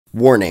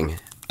Warning,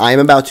 I am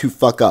about to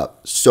fuck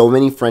up so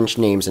many French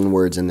names and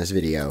words in this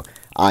video.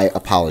 I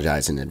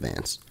apologize in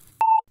advance.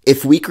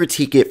 If we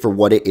critique it for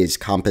what it is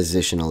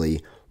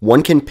compositionally,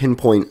 one can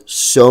pinpoint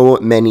so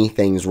many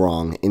things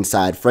wrong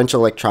inside French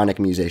electronic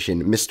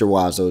musician Mr.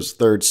 Oizo's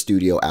third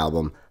studio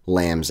album,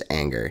 Lamb's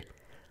Anger.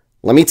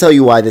 Let me tell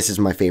you why this is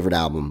my favorite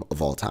album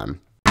of all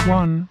time.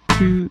 1,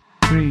 2,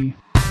 3.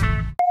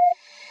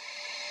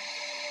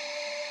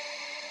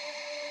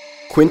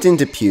 Quentin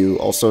Dupieux,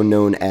 also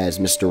known as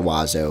Mr.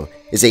 Oizo,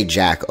 is a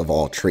jack of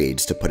all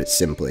trades, to put it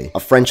simply. A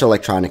French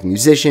electronic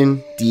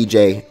musician,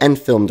 DJ, and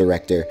film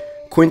director,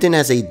 Quentin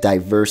has a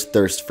diverse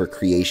thirst for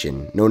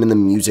creation, known in the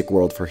music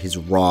world for his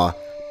raw,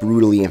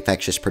 brutally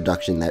infectious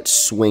production that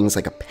swings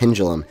like a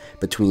pendulum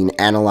between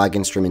analog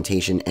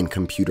instrumentation and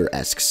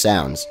computer-esque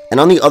sounds.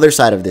 And on the other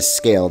side of this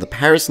scale, the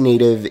Paris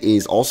native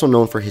is also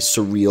known for his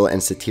surreal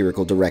and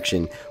satirical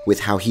direction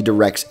with how he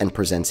directs and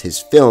presents his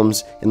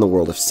films in the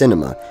world of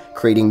cinema,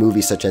 creating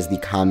movies such as the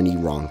comedy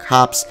Wrong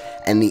Cops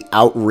and the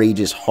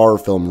outrageous horror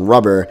film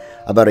Rubber,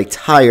 about a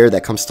tire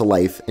that comes to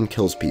life and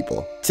kills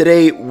people.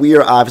 Today, we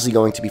are obviously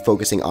going to be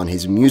focusing on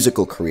his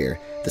musical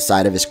career, the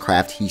side of his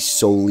craft he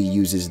solely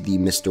uses the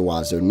Mr.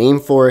 Oizo name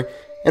for,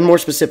 and more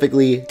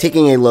specifically,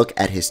 taking a look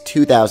at his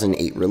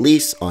 2008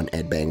 release on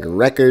Ed Banger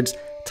Records,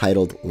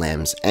 titled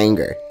Lamb's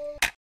Anger.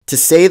 To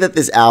say that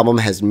this album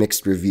has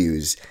mixed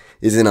reviews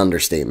is an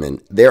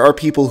understatement. There are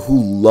people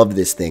who love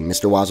this thing,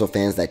 Mr. Oizo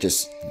fans that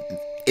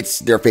it's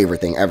their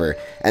favorite thing ever,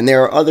 and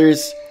there are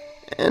others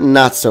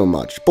not so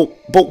much, but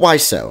why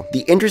so? The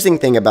interesting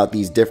thing about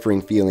these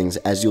differing feelings,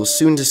 as you'll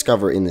soon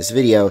discover in this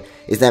video,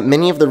 is that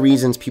many of the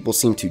reasons people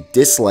seem to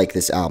dislike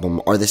this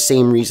album are the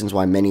same reasons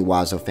why many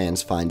Oizo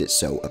fans find it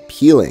so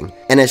appealing.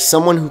 And as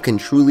someone who can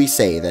truly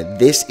say that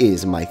this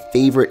is my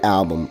favorite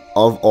album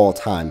of all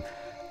time,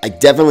 I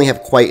definitely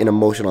have quite an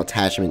emotional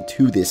attachment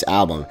to this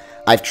album.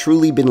 I've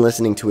truly been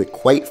listening to it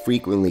quite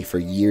frequently for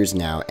years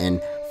now,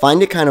 and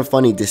find it kind of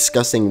funny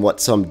discussing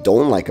what some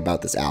don't like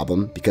about this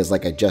album, because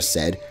like I just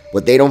said,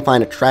 what they don't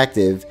find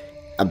attractive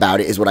about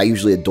it is what I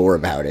usually adore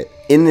about it.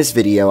 In this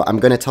video, I'm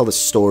going to tell the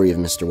story of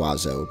Mr.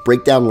 Oizo,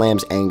 break down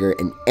Lamb's Anger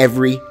and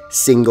every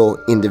single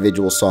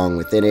individual song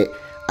within it.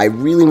 I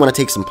really want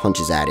to take some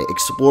punches at it,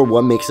 explore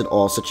what makes it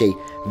all such a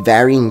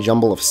varying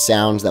jumble of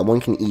sounds that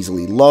one can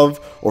easily love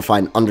or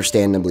find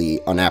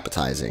understandably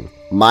unappetizing.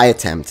 My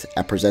attempt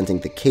at presenting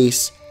the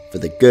case for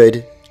the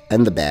good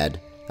and the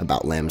bad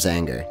about Lamb's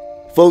Anger.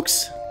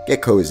 Folks,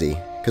 get cozy,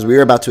 because we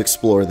are about to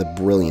explore the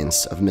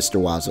brilliance of Mr.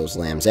 Oizo's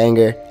Lamb's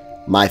Anger,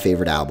 my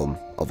favorite album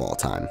of all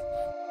time.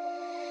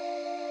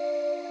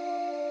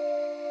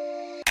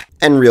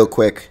 And real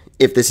quick,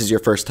 if this is your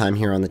first time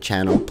here on the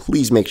channel,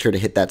 please make sure to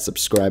hit that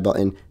subscribe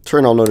button,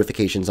 turn all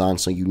notifications on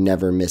so you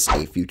never miss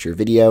a future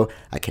video.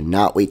 I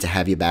cannot wait to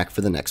have you back for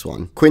the next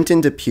one.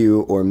 Quentin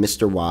Dupieux, or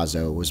Mr.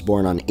 Oizo, was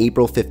born on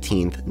April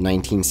 15th,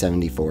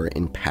 1974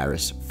 in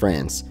Paris,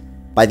 France.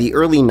 By the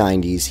early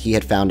 90s, he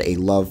had found a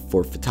love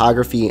for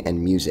photography and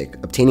music,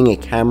 obtaining a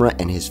camera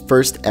and his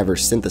first ever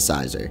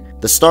synthesizer.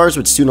 The stars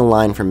would soon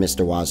align for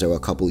Mr. Oizo a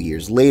couple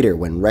years later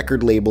when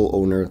record label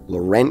owner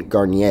Laurent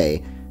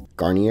Garnier,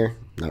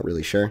 not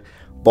really sure,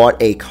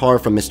 bought a car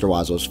from Mr.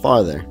 Oizo's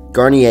father.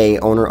 Garnier,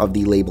 owner of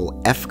the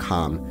label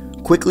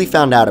FCOM, quickly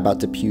found out about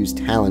Dupieux's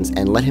talents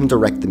and let him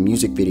direct the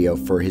music video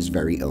for his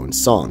very own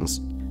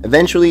songs.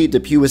 Eventually,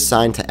 Dupieux was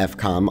signed to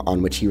FCOM,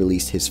 on which he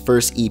released his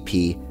first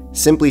EP,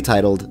 simply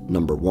titled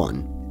Number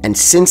 1. And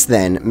since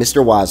then,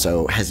 Mr.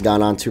 Oizo has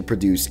gone on to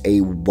produce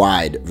a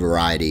wide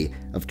variety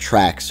of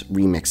tracks,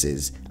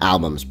 remixes,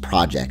 albums,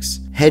 projects.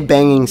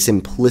 Headbanging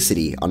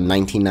Simplicity on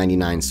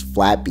 1999's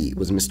Flat Beat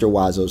was Mr.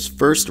 Oizo's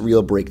first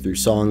real breakthrough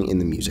song in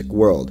the music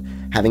world,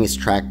 having his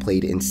track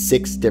played in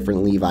 6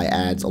 different Levi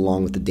ads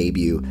along with the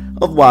debut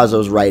of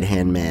Oizo's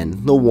right-hand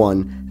man, the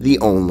one, the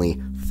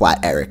only,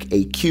 Flat Eric,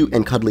 a cute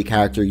and cuddly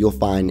character you'll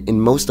find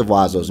in most of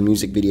Oizo's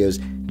music videos,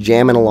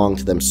 jamming along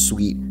to them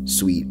sweet,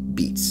 sweet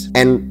beats.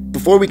 And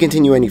before we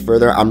continue any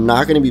further, I'm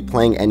not going to be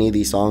playing any of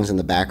these songs in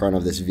the background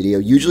of this video.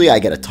 Usually I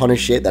get a ton of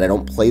shit that I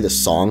don't play the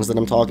songs that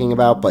I'm talking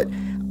about, but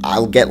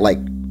I'll get like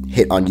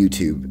hit on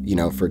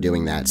YouTube, for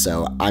doing that.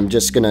 So I'm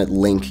just going to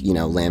link,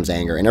 Lamb's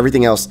Anger and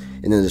everything else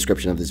in the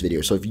description of this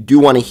video. So if you do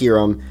want to hear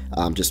them,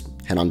 just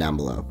head on down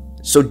below.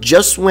 So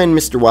just when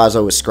Mr.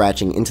 Oizo was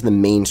scratching into the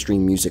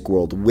mainstream music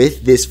world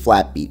with this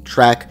flat beat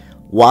track,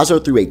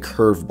 Oizo threw a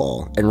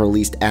curveball and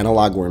released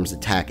Analog Worm's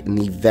Attack in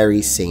the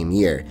very same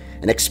year,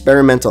 an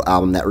experimental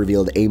album that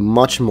revealed a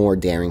much more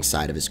daring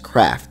side of his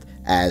craft.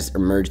 As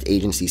Emerged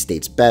Agency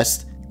states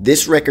best,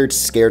 this record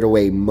scared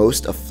away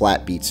most of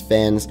Flat Beat's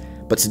fans,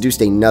 but seduced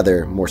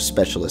another, more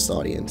specialist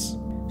audience.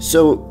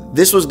 So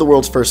this was the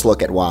world's first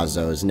look at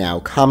Oizo's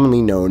now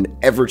commonly known,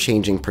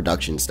 ever-changing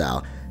production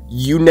style.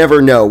 You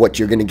never know what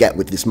you're going to get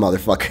with this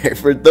motherfucker.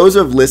 For those who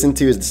have listened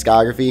to his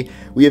discography,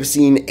 we have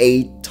seen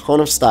a ton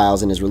of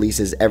styles in his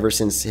releases ever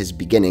since his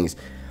beginnings.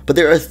 But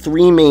there are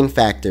 3 main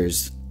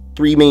factors,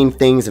 3 main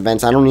things,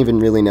 events, I don't even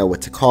really know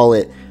what to call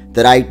it,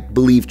 that I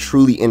believe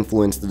truly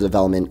influenced the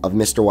development of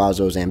Mr.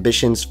 Oizo's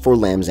ambitions for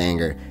Lamb's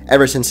Anger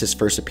ever since his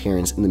first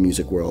appearance in the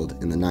music world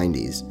in the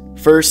 90s.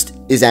 First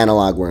is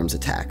Analog Worm's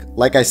Attack.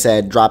 Like I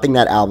said, dropping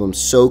that album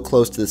so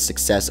close to the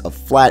success of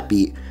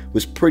Flatbeat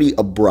was pretty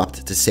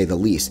abrupt, to say the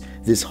least.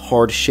 This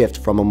hard shift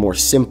from a more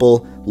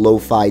simple,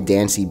 lo-fi,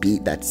 dancey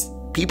beat that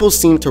people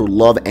seem to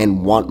love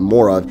and want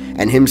more of,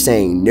 and him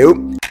saying,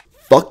 nope,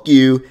 fuck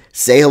you,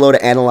 say hello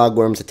to Analog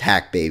Worm's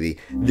Attack, baby.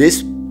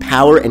 This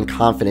power and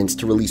confidence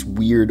to release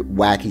weird,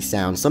 wacky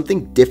sounds,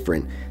 something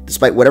different,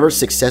 despite whatever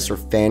success or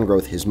fan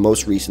growth his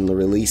most recent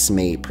release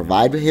may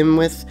provide him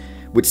with,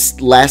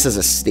 which lasts as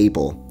a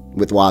staple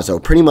with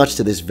Oizo pretty much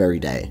to this very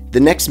day. The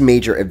next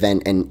major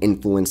event and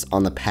influence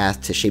on the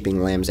path to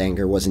shaping Lamb's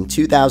Anger was in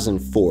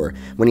 2004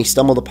 when he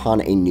stumbled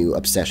upon a new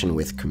obsession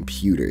with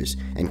computers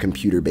and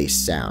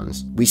computer-based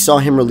sounds. We saw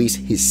him release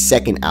his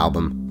second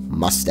album,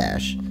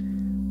 Mustache.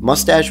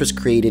 Mustache was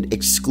created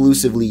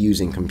exclusively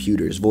using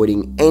computers,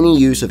 voiding any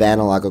use of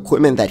analog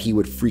equipment that he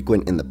would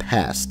frequent in the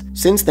past.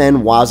 Since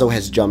then, Oizo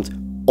has jumped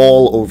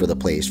all over the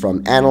place,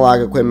 from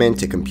analog equipment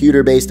to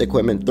computer-based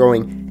equipment,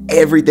 throwing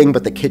everything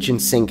but the kitchen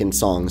sink in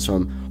songs,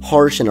 from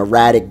harsh and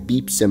erratic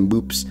beeps and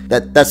boops.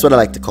 That's what I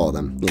like to call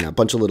them. You know, a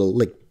bunch of little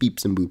like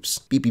beeps and boops,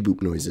 beepy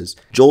boop noises,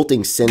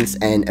 jolting synths,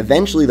 and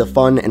eventually the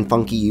fun and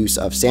funky use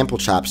of sample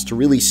chops to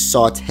really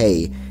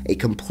saute a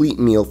complete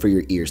meal for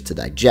your ears to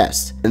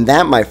digest. And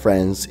that, my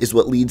friends, is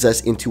what leads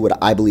us into what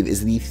I believe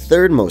is the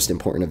third most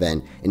important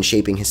event in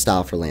shaping his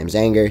style for Lamb's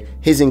Anger,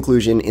 his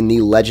inclusion in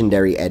the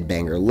legendary Ed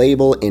Banger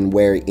label,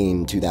 where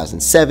in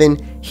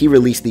 2007 he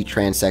released the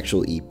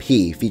Transsexual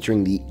EP,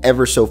 featuring the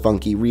ever so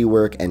funky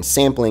rework and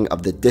sampling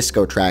of the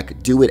disco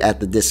track Do It at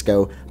the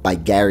Disco by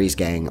Gary's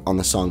Gang on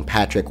the song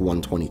Patrick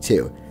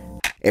 122.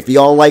 If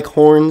y'all like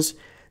horns,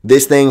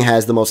 this thing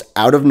has the most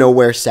out of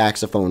nowhere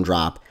saxophone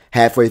drop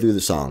halfway through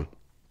the song.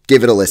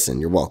 Give it a listen,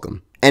 you're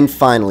welcome. And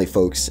finally,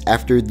 folks,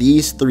 after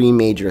these three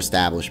major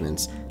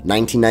establishments,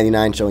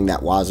 1999 showing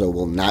that Oizo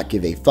will not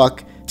give a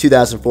fuck,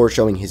 2004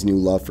 showing his new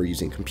love for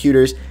using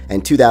computers,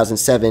 and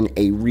 2007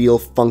 a real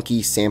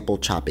funky sample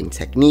chopping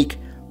technique,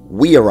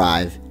 we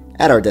arrive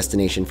at our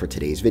destination for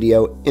today's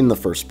video in the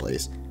first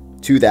place,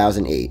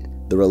 2008,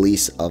 the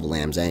release of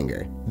Lamb's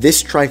Anger.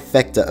 This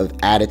trifecta of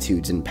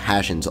attitudes and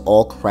passions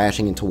all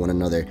crashing into one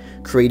another,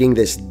 creating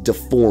this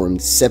deformed,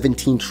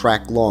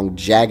 17-track long,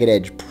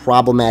 jagged-edge,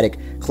 problematic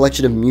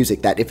collection of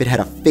music that, if it had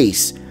a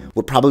face,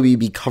 would probably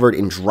be covered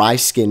in dry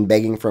skin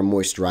begging for a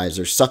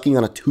moisturizer, sucking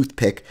on a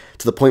toothpick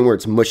to the point where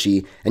it's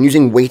mushy, and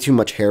using way too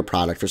much hair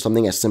product for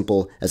something as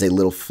simple as a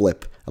little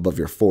flip above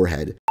your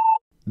forehead.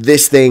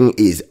 This thing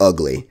is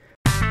ugly.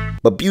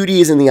 But beauty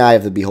is in the eye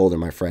of the beholder,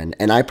 my friend,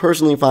 and I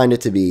personally find it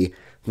to be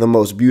the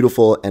most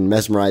beautiful and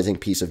mesmerizing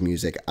piece of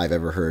music I've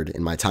ever heard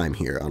in my time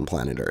here on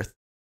planet Earth.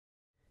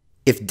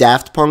 If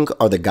Daft Punk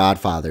are the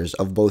godfathers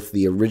of both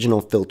the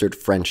original filtered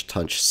French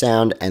touch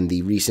sound and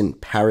the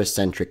recent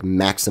Paris-centric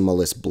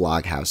maximalist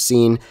bloghouse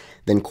scene,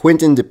 then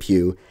Quentin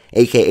Dupieux,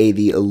 aka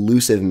the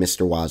elusive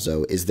Mr.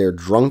 Oizo, is their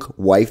drunk,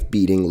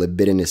 wife-beating,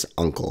 libidinous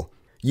uncle.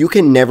 You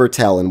can never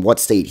tell in what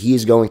state he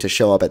is going to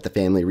show up at the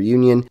family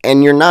reunion,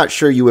 and you're not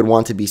sure you would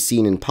want to be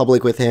seen in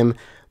public with him,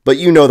 but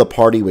you know the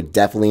party would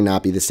definitely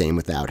not be the same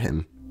without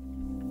him.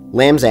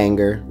 Lamb's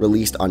Anger,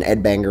 released on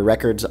Ed Banger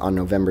Records on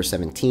November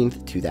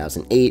 17th,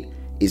 2008,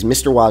 is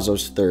Mr.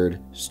 Oizo's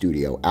third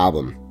studio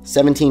album.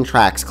 17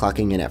 tracks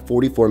clocking in at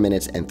 44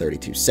 minutes and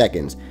 32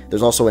 seconds.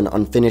 There's also an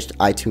unfinished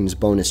iTunes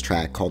bonus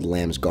track called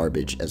Lamb's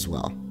Garbage as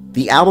well.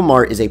 The album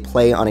art is a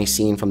play on a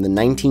scene from the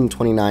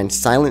 1929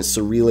 silent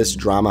surrealist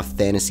drama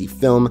fantasy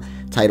film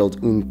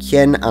titled Un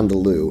Chien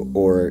Andalou,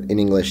 or in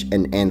English,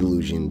 An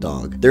Andalusian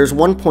Dog. There's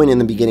one point in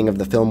the beginning of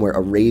the film where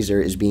a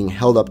razor is being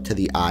held up to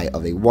the eye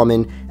of a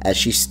woman as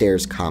she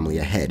stares calmly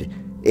ahead.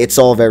 It's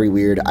all very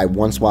weird. I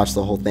once watched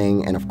the whole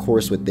thing, and of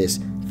course with this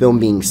film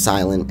being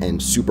silent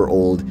and super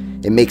old,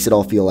 it makes it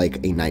all feel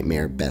like a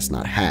nightmare best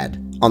not had.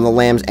 On the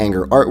Lamb's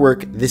Anger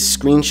artwork, this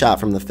screenshot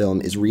from the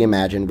film is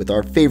reimagined with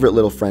our favorite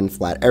little friend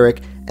Flat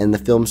Eric, and the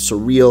film's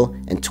surreal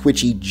and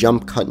twitchy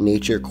jump cut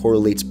nature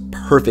correlates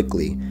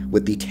perfectly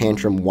with the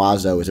tantrum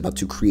Oizo is about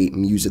to create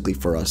musically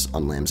for us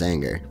on Lamb's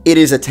Anger. It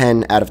is a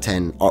 10 out of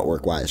 10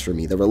 artwork-wise for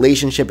me. The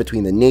relationship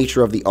between the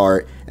nature of the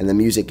art and the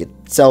music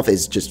itself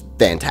is just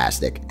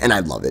fantastic, and I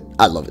love it.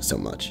 I love it so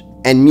much.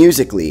 And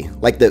musically,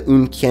 like the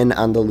Un Chien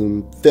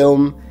Andalou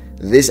film,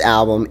 this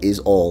album is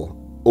all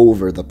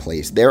over the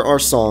place. There are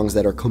songs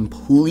that are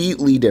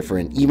completely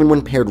different, even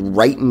when paired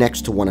right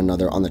next to one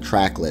another on the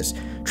track list.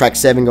 Track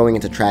 7 going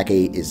into track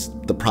 8 is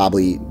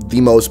probably the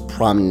most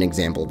prominent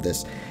example of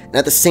this. And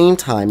at the same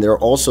time, there are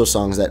also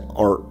songs that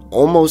are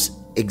almost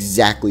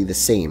exactly the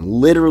same,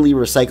 literally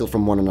recycled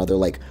from one another,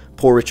 like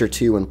Portraiture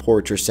 2 and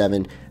Portraiture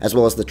 7, as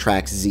well as the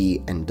tracks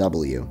Z and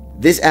W.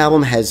 This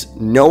album has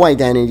no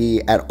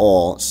identity at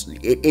all.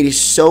 It is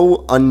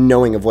so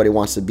unknowing of what it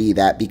wants to be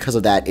that because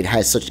of that, it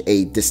has such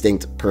a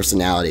distinct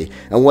personality.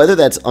 And whether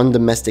that's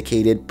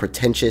undomesticated,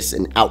 pretentious,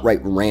 and outright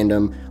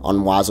random on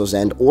Oizo's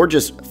end, or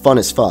just fun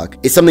as fuck,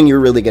 is something you're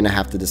really gonna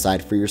have to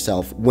decide for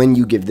yourself when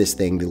you give this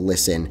thing the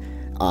listen.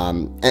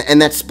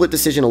 And that split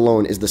decision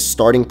alone is the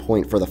starting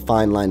point for the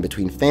fine line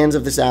between fans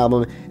of this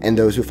album and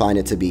those who find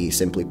it to be,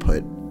 simply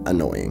put,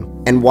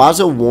 annoying. And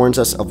Oizo warns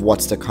us of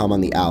what's to come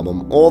on the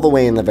album all the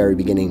way in the very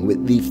beginning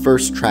with the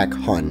first track,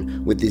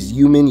 Hun, with this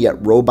human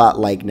yet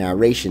robot-like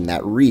narration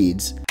that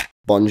reads,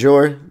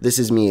 "Bonjour, this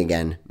is me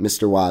again,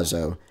 Mr.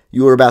 Oizo.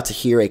 You are about to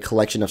hear a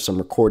collection of some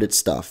recorded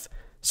stuff.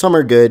 Some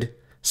are good,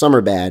 some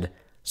are bad,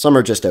 some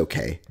are just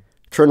okay.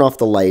 Turn off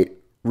the light,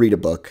 read a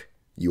book,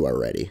 you are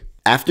ready."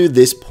 After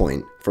this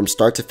point, from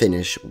start to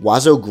finish,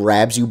 Oizo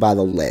grabs you by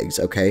the legs,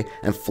 okay,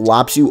 and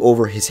flops you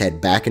over his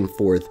head back and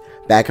forth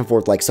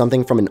like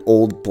something from an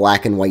old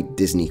black and white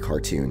Disney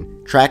cartoon.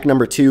 Track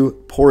number 2,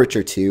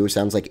 Portraiture 2,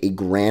 sounds like a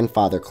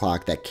grandfather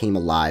clock that came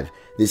alive.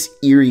 This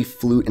eerie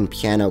flute and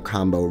piano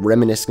combo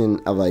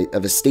reminiscent of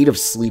a state of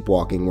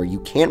sleepwalking where you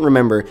can't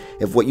remember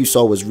if what you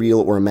saw was real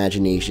or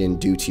imagination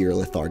due to your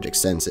lethargic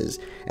senses.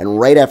 And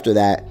right after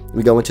that,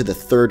 we go into the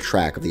third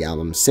track of the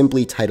album,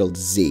 simply titled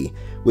Z,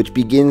 which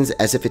begins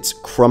as if it's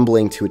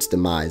crumbling to its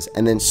demise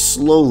and then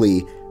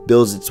slowly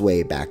builds its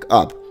way back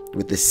up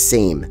with the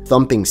same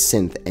thumping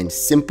synth and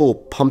simple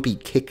pumpy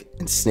kick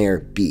and snare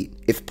beat.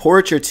 If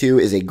Portraiture 2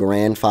 is a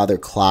grandfather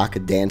clock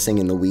dancing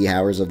in the wee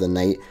hours of the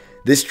night,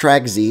 this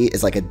track Z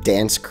is like a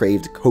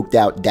dance-craved,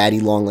 coked-out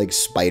daddy-long-legged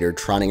spider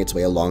trotting its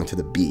way along to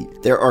the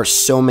beat. There are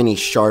so many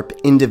sharp,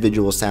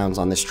 individual sounds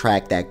on this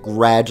track that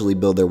gradually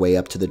build their way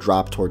up to the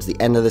drop towards the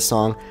end of the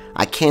song.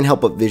 I can't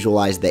help but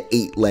visualize the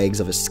 8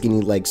 legs of a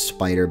skinny-legged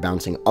spider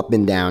bouncing up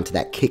and down to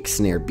that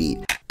kick-snare beat.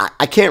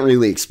 I can't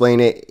really explain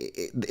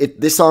it.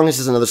 This song is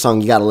just another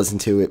song, you gotta listen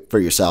to it for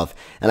yourself,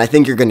 and I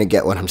think you're gonna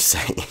get what I'm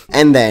saying.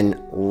 And then,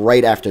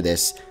 right after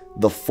this,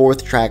 the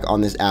fourth track on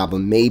this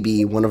album may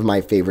be one of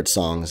my favorite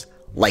songs,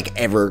 like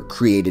ever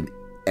created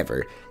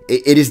ever.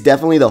 It is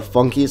definitely the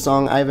funkiest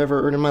song I've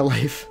ever heard in my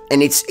life,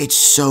 and it's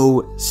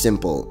so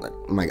simple.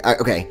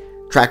 Okay,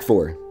 track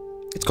 4.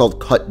 It's called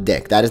Cut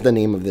Dick. That is the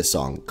name of this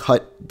song,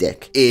 Cut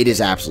Dick. It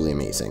is absolutely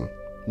amazing.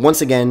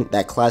 Once again,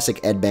 that classic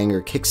Ed Banger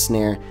kick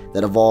snare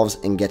that evolves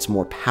and gets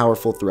more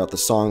powerful throughout the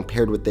song,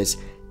 paired with this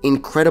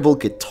incredible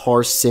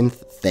guitar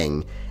synth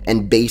thing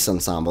and bass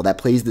ensemble that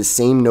plays the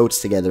same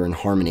notes together in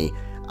harmony.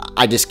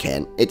 I just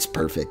can't. It's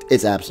perfect.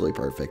 It's absolutely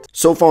perfect.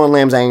 So far on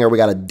Lamb's Anger, we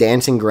got a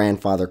dancing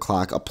grandfather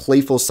clock, a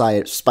playful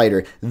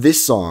spider.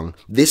 This song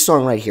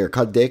right here,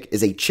 Cut Dick,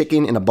 is a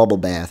chicken in a bubble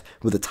bath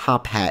with a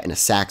top hat and a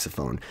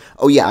saxophone.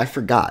 Oh yeah, I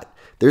forgot.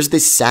 There's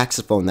this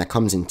saxophone that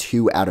comes in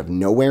 2 out of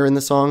nowhere in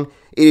the song.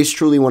 It is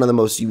truly one of the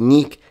most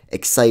unique,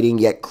 exciting,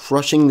 yet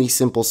crushingly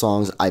simple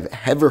songs I've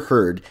ever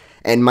heard,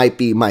 and might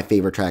be my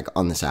favorite track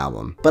on this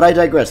album. But I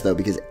digress though,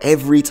 because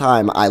every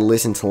time I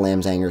listen to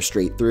Lamb's Anger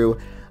straight through,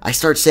 I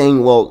start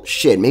saying, well,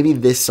 shit, maybe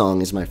this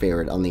song is my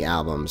favorite on the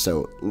album,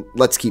 so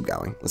let's keep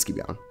going.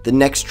 The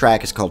next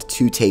track is called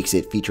Two Takes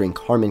It, featuring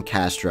Carmen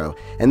Castro,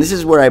 and this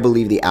is where I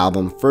believe the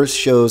album first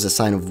shows a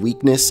sign of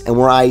weakness, and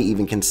where I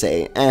even can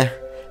say,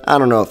 I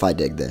don't know if I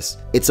dig this.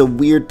 It's a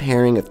weird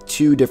pairing of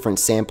 2 different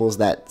samples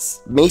that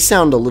may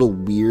sound a little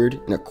weird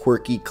in a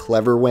quirky,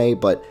 clever way,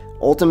 but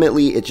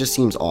ultimately it just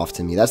seems off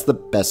to me. That's the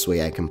best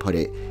way I can put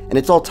it. And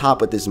it's all topped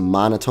with this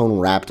monotone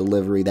rap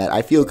delivery that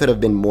I feel could have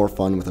been more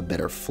fun with a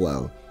better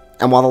flow.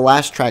 And while the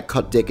last track,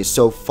 Cut Dick, is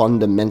so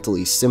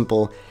fundamentally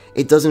simple,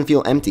 it doesn't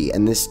feel empty,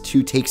 and this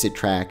Two Takes It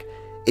track,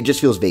 it just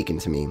feels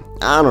vacant to me.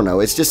 I don't know,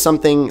 it's just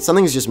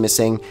something's just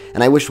missing,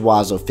 and I wish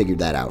Oizo figured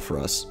that out for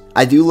us.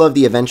 I do love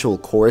the eventual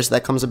chorus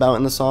that comes about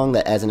in the song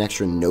that adds an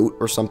extra note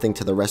or something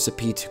to the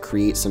recipe to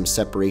create some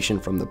separation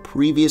from the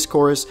previous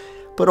chorus,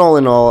 but all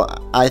in all,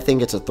 I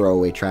think it's a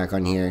throwaway track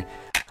on here.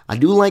 I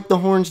do like the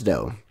horns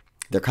though.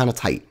 They're kind of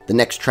tight. The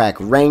next track,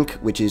 Rank,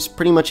 which is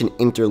pretty much an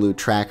interlude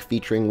track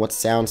featuring what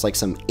sounds like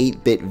some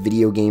 8-bit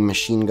video game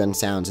machine gun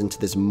sounds into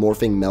this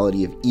morphing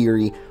melody of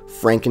eerie,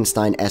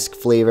 Frankenstein-esque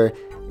flavor.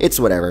 It's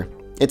whatever.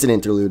 It's an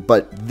interlude,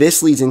 but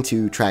this leads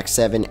into track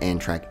 7 and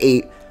track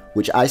 8,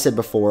 which I said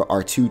before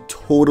are 2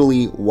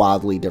 totally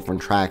wildly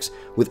different tracks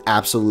with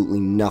absolutely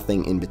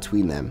nothing in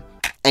between them.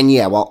 And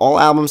yeah, while all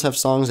albums have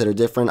songs that are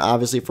different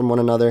obviously from one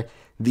another,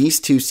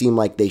 these 2 seem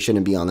like they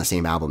shouldn't be on the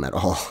same album at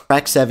all.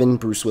 Track 7,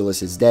 Bruce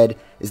Willis is Dead,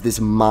 is this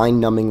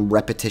mind-numbing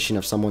repetition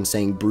of someone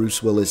saying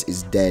Bruce Willis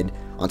is dead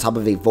on top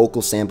of a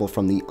vocal sample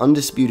from The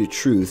Undisputed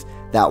Truth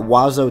that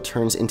Oizo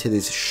turns into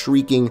this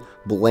shrieking,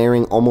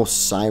 blaring,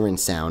 almost siren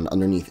sound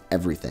underneath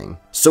everything.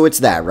 So it's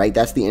that, right?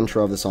 That's the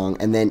intro of the song,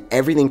 and then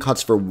everything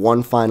cuts for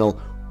one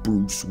final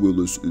Bruce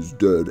Willis is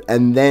dead.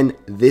 And then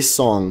this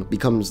song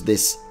becomes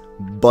this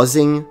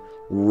buzzing,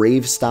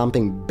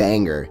 rave-stomping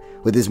banger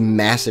with this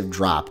massive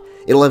drop.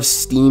 It'll have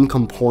steam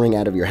come pouring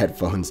out of your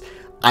headphones.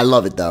 I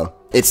love it though.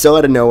 It's so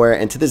out of nowhere,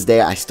 and to this day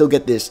I still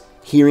get this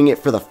hearing it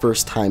for the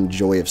first time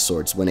joy of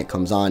sorts when it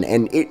comes on,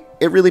 and it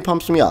really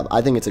pumps me up.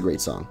 I think it's a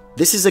great song.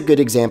 This is a good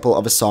example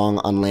of a song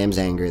on Lamb's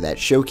Anger that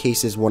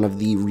showcases one of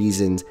the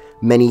reasons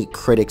many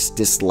critics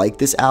dislike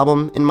this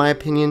album, in my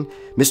opinion.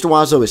 Mr.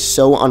 Oizo is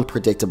so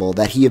unpredictable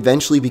that he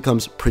eventually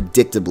becomes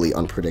predictably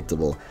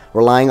unpredictable,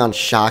 relying on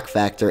shock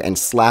factor and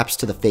slaps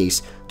to the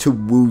face to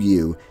woo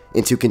you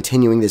into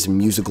continuing this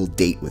musical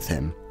date with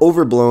him.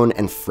 Overblown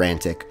and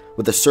frantic,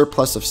 with a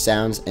surplus of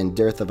sounds and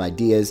dearth of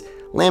ideas,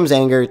 Lamb's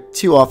Anger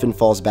too often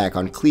falls back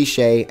on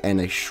cliche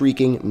and a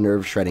shrieking,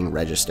 nerve-shredding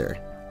register.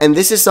 And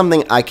this is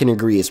something I can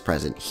agree is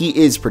present. He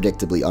is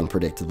predictably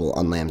unpredictable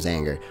on Lamb's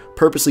Anger,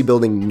 purposely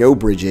building no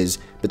bridges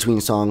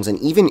between songs and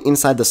even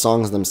inside the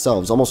songs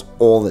themselves almost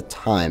all the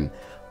time.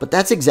 But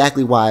that's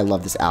exactly why I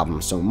love this album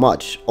so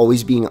much,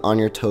 always being on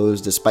your toes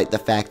despite the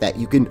fact that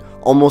you can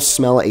almost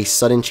smell a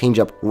sudden change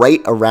up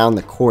right around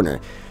the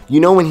corner. You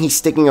know when he's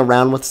sticking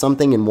around with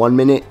something in 1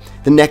 minute,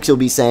 the next you'll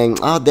be saying,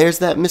 "Oh, there's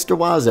that Mr.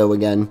 Oizo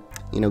again."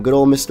 You know, good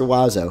old Mr.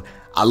 Oizo.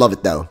 I love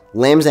it though.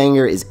 Lamb's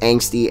Anger is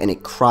angsty and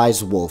it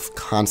cries wolf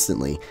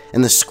constantly,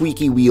 and the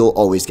squeaky wheel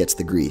always gets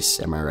the grease,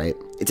 am I right?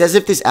 It's as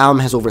if this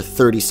album has over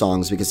 30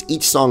 songs because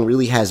each song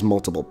really has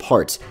multiple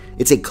parts.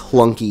 It's a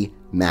clunky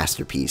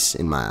masterpiece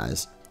in my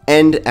eyes.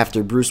 And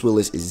after Bruce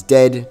Willis is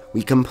dead,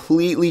 we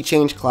completely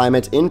change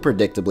climate in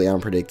predictably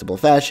unpredictable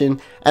fashion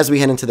as we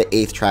head into the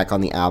 8th track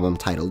on the album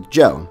titled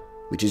Joe,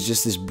 which is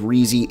just this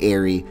breezy,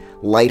 airy,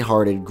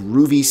 lighthearted,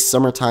 groovy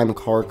summertime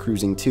car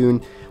cruising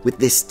tune with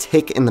this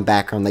tick in the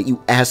background that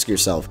you ask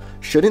yourself,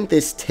 shouldn't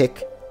this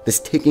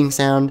ticking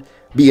sound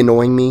be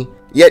annoying me?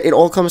 Yet it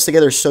all comes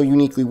together so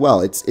uniquely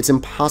well, it's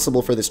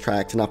impossible for this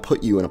track to not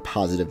put you in a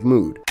positive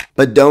mood.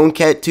 But don't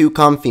get too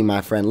comfy,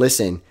 my friend,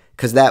 listen,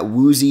 because that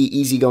woozy,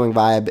 easygoing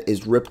vibe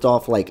is ripped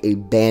off like a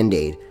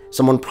band-aid.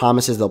 Someone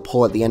promises they'll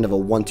pull at the end of a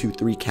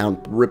 1-2-3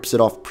 count, rips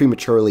it off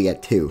prematurely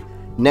at 2.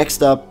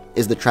 Next up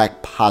is the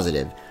track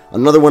Positive,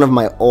 another one of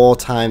my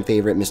all-time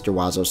favorite Mr.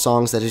 Oizo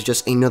songs that is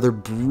just another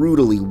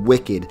brutally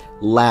wicked,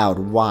 loud,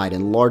 wide,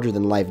 and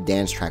larger-than-life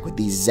dance track with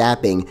these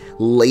zapping,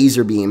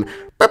 laser beam.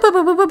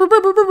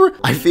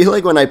 I feel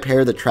like when I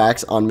pair the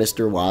tracks on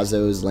Mr.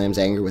 Oizo's Lamb's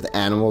Anger with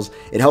Animals,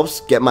 it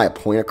helps get my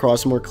point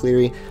across more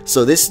clearly.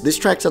 So this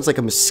track sounds like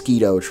a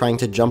mosquito trying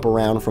to jump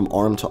around from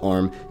arm to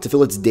arm to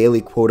fill its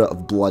daily quota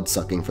of blood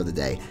sucking for the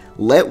day.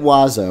 Let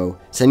Oizo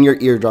send your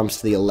eardrums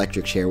to the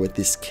electric chair with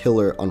this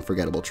killer,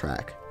 unforgettable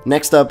track.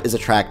 Next up is a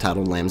track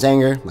titled Lamb's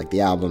Anger, like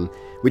the album,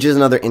 which is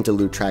another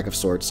interlude track of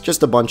sorts,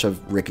 just a bunch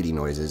of rickety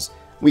noises.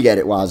 We get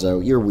it,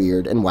 Oizo, you're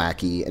weird and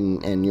wacky,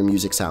 and your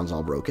music sounds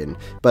all broken,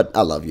 but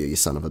I love you, you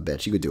son of a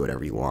bitch, you could do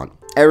whatever you want.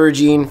 Error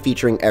Gene,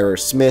 featuring Error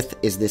Smith,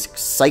 is this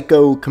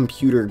psycho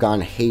computer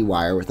gone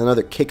haywire with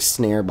another kick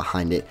snare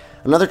behind it.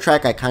 Another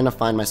track I kind of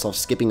find myself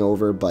skipping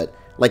over, but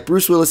like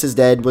Bruce Willis is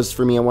Dead was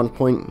for me at one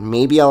point,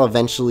 maybe I'll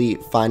eventually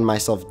find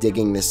myself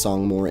digging this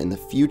song more in the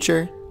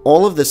future.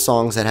 All of the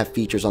songs that have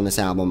features on this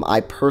album,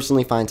 I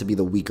personally find to be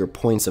the weaker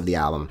points of the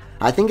album.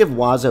 I think if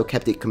Oizo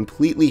kept it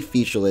completely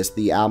featureless,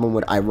 the album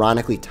would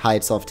ironically tie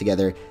itself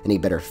together in a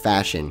better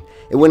fashion.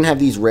 It wouldn't have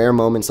these rare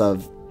moments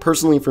of,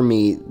 personally for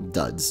me,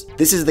 duds.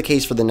 This is the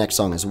case for the next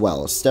song as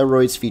well,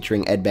 Steroids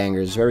featuring Ed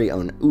Banger's very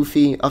own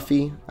Uffy,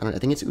 I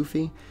think it's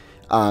Uffy?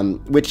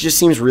 Which just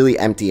seems really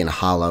empty and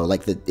hollow,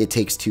 like the It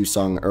Takes Two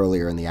song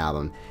earlier in the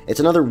album. It's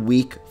another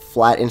weak,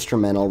 flat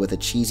instrumental with a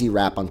cheesy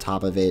rap on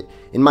top of it,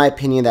 in my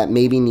opinion that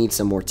maybe needs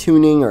some more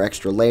tuning or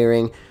extra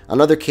layering.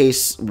 Another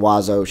case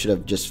Oizo should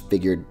have just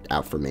figured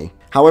out for me.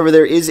 However,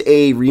 there is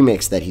a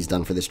remix that he's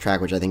done for this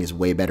track which I think is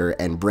way better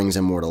and brings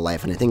him more to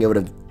life, and I think it would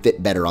have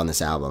fit better on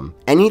this album.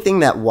 Anything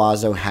that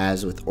Oizo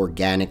has with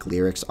organic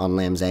lyrics on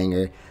Lamb's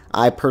Anger,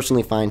 I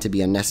personally find to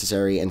be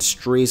unnecessary and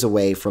strays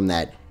away from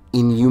that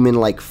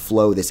inhuman-like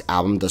flow this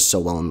album does so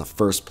well in the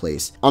first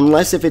place.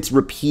 Unless if it's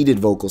repeated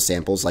vocal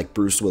samples like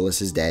Bruce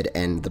Willis is Dead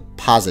and the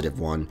Positive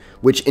one,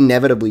 which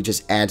inevitably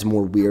just adds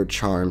more weird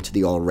charm to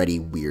the already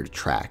weird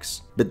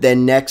tracks. But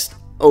then next,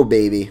 oh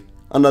baby,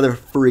 another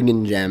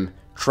friggin' gem.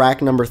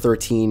 Track number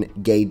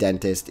 13, Gay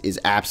Dentist, is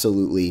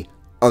absolutely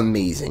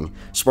amazing,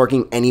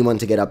 sparking anyone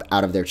to get up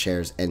out of their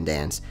chairs and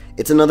dance.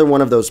 It's another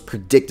one of those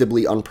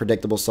predictably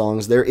unpredictable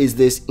songs. There is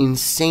this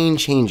insane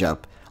change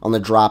up on the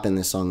drop in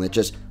this song that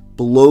just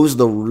blows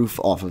the roof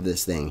off of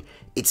this thing.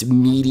 It's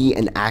meaty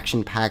and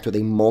action-packed with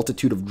a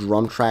multitude of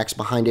drum tracks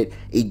behind it,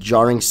 a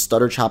jarring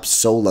stutter chop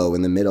solo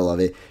in the middle of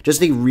it,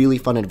 just a really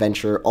fun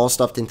adventure, all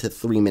stuffed into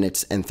 3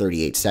 minutes and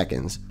 38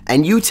 seconds.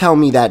 And you tell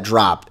me that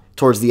drop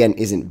towards the end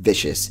isn't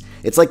vicious.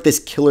 It's like this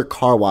killer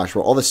car wash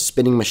where all the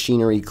spinning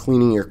machinery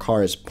cleaning your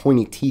car has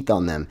pointy teeth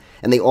on them,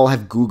 and they all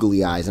have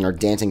googly eyes and are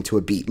dancing to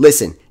a beat.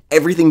 Listen,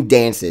 everything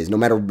dances, no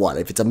matter what.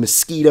 If it's a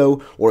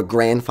mosquito or a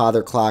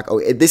grandfather clock, oh,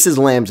 this is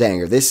Lamb's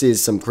Anger. This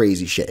is some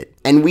crazy shit.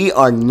 And we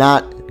are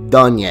not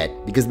done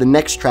yet, because the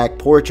next track,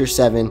 Portraiture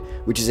 7,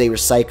 which is a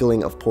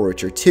recycling of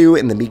Portraiture 2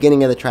 in the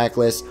beginning of the track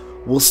list,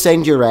 will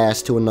send your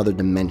ass to another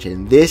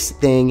dimension. This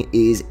thing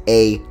is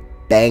a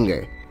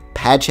banger.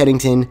 Pat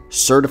Chennington,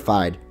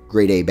 certified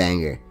grade A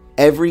banger.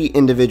 Every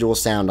individual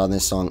sound on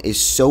this song is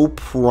so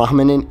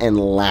prominent and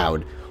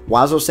loud.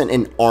 Oizo sent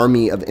an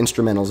army of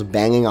instrumentals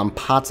banging on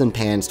pots and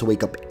pans to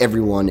wake up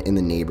everyone in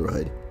the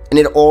neighborhood. And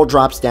it all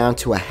drops down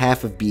to a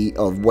half a beat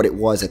of what it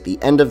was at the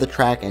end of the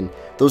track, and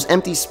those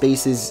empty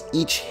spaces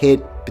each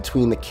hit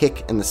between the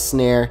kick and the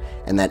snare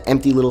and that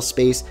empty little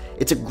space,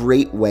 it's a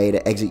great way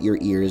to exit your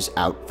ears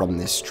out from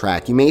this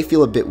track. You may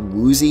feel a bit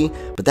woozy,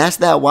 but that's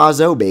that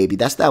Oizo, baby.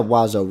 That's that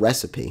Oizo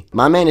recipe.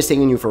 My man is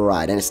taking you for a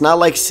ride, and it's not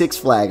like Six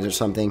Flags or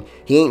something.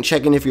 He ain't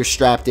checking if you're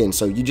strapped in,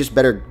 so you just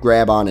better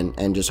grab on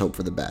and just hope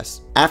for the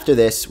best. After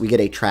this, we get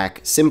a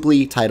track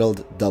simply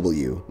titled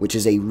W, which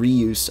is a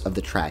reuse of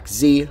the track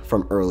Z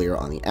from earlier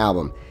on the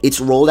album. It's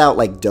rolled out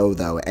like dough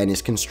though, and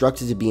is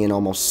constructed to be an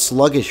almost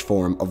sluggish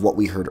form of what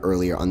we heard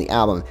earlier on the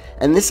album,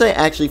 and this I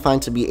actually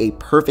find to be a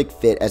perfect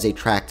fit as a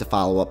track to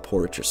follow up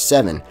Portraiture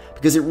 7,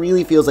 because it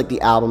really feels like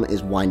the album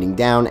is winding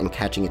down and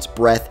catching its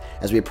breath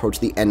as we approach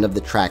the end of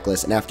the track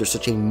list, and after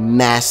such a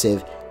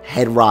massive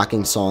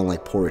head-rocking song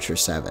like Portraiture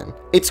 7.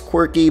 It's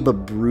quirky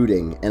but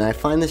brooding, and I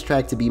find this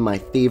track to be my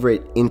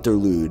favorite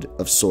interlude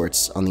of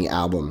sorts on the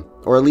album,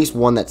 or at least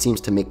one that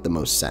seems to make the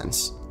most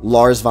sense.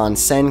 Lars von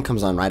Sen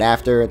comes on right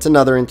after. It's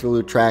another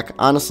interlude track.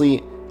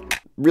 Honestly,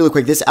 really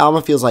quick, this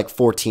album feels like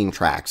 14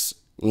 tracks,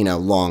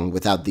 long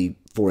without the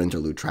 4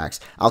 interlude tracks.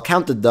 I'll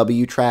count the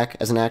W track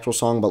as an actual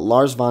song, but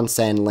Lars von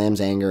Sen,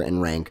 Lamb's Anger,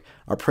 and Rank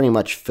are pretty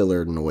much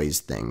filler noise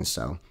things,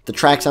 so. The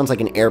track sounds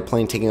like an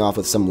airplane taking off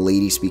with some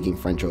lady speaking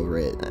French over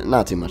it.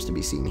 Not too much to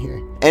be seen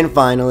here. And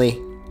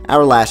finally,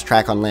 our last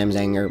track on Lamb's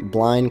Anger,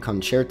 Blind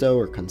Concerto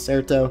or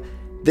Concerto.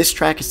 This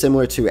track is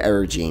similar to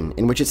Error Gene,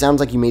 in which it sounds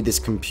like you made this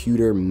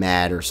computer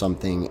mad or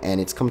something, and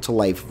it's come to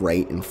life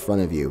right in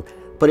front of you.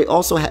 But it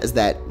also has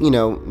that,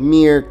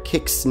 mere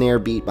kick snare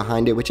beat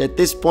behind it, which at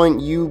this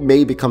point you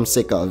may become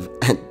sick of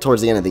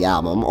towards the end of the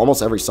album.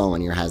 Almost every song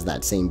on here has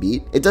that same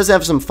beat. It does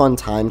have some fun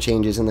time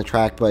changes in the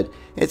track, but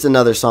it's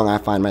another song I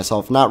find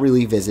myself not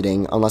really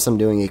visiting unless I'm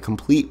doing a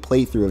complete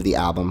playthrough of the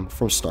album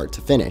from start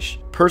to finish.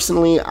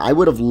 Personally, I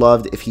would have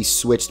loved if he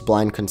switched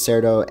Blind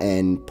Concerto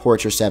and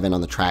Portraiture 7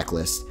 on the track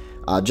list,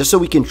 just so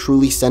we can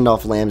truly send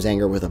off Lamb's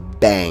Anger with a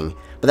bang.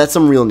 But that's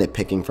some real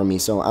nitpicking from me,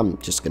 so I'm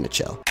just gonna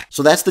chill.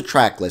 So that's the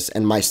track list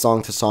and my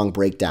song-to-song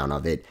breakdown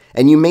of it.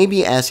 And you may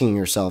be asking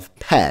yourself,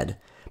 Pad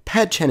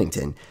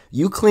Chennington,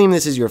 you claim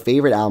this is your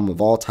favorite album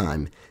of all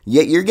time,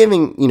 yet you're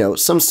giving,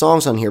 some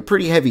songs on here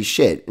pretty heavy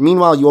shit.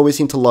 Meanwhile, you always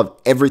seem to love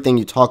everything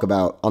you talk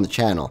about on the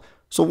channel.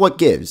 So what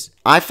gives?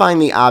 I find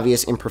the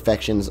obvious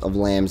imperfections of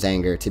Lamb's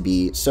Anger to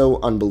be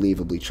so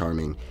unbelievably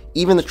charming.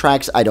 Even the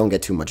tracks I don't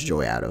get too much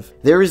joy out of.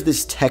 There is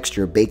this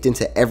texture baked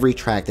into every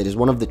track that is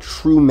one of the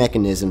true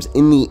mechanisms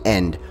in the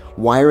end,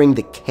 wiring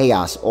the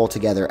chaos all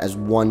together as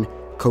one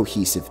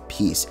cohesive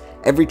piece.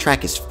 Every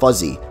track is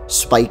fuzzy,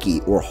 spiky,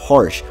 or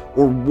harsh,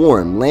 or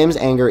warm. Lamb's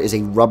Anger is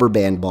a rubber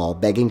band ball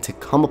begging to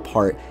come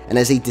apart and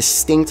has a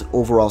distinct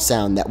overall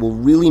sound that will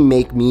really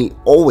make me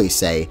always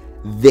say,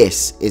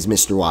 this is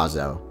Mr.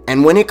 Oizo.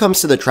 And when it comes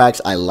to the tracks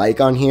I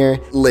like on here,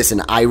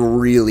 listen, I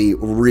really,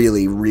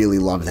 really, really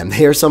love them.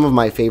 They are some of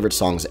my favorite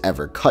songs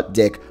ever. Cut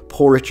Dick,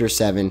 Portraiture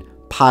 7,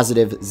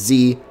 Positive,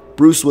 Z,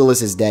 Bruce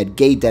Willis is Dead,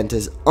 Gay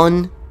Dentist,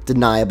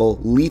 undeniable,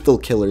 lethal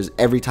killers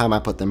every time I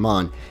put them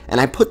on.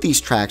 And I put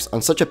these tracks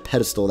on such a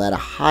pedestal that a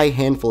high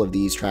handful of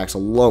these tracks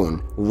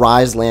alone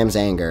rise Lamb's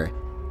Anger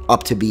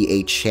up to be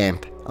a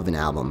champ of an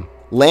album.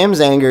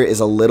 Lamb's Anger is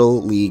a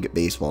little league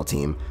baseball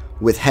team,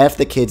 with half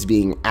the kids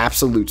being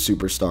absolute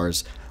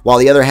superstars, while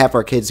the other half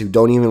are kids who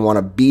don't even want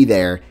to be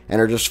there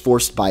and are just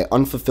forced by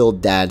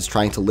unfulfilled dads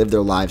trying to live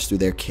their lives through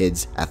their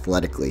kids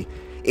athletically.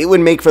 It would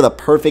make for the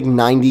perfect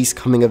 90s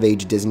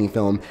coming-of-age Disney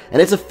film,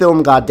 and it's a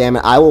film, goddammit,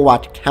 I will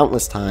watch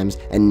countless times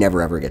and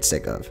never ever get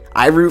sick of.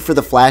 I root for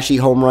the flashy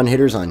home run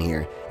hitters on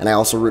here, and I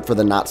also root for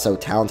the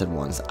not-so-talented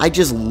ones. I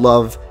just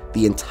love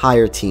the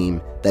entire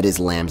team that is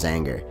Lamb's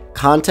Anger.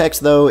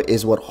 Context, though,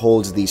 is what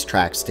holds these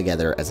tracks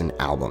together as an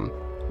album.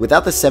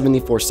 Without the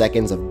 74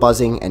 seconds of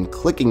buzzing and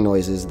clicking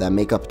noises that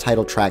make up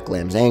title track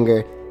Lamb's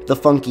Anger, the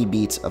funky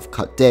beats of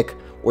Cut Dick,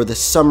 or the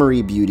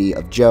summery beauty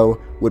of Joe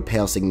would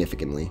pale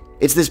significantly.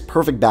 It's this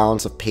perfect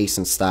balance of pace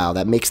and style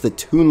that makes the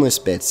tuneless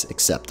bits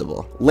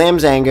acceptable.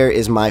 Lamb's Anger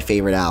is my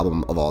favorite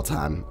album of all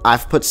time.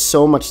 I've put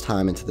so much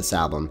time into this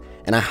album,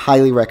 and I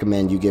highly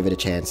recommend you give it a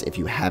chance if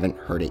you haven't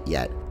heard it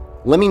yet.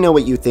 Let me know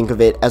what you think of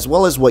it, as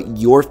well as what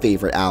your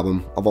favorite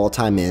album of all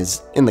time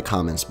is, in the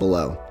comments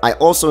below. I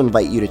also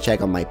invite you to check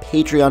out my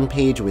Patreon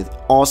page with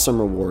awesome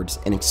rewards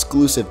and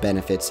exclusive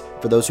benefits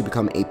for those who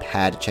become a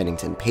Pad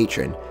Chennington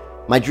patron.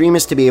 My dream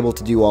is to be able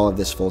to do all of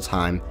this full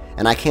time,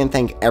 and I can't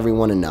thank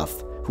everyone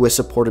enough who has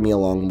supported me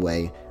along the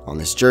way on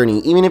this journey,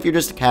 even if you're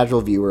just a casual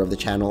viewer of the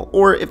channel,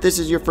 or if this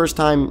is your first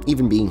time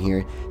even being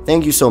here.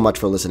 Thank you so much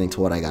for listening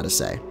to what I gotta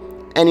say.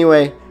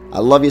 Anyway, I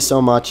love you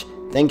so much.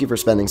 Thank you for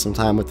spending some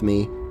time with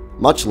me.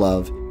 Much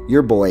love,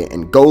 your boy,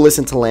 and go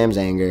listen to Lamb's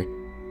Anger.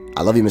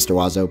 I love you, Mr.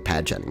 Oizo,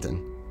 Pad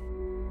Chennington.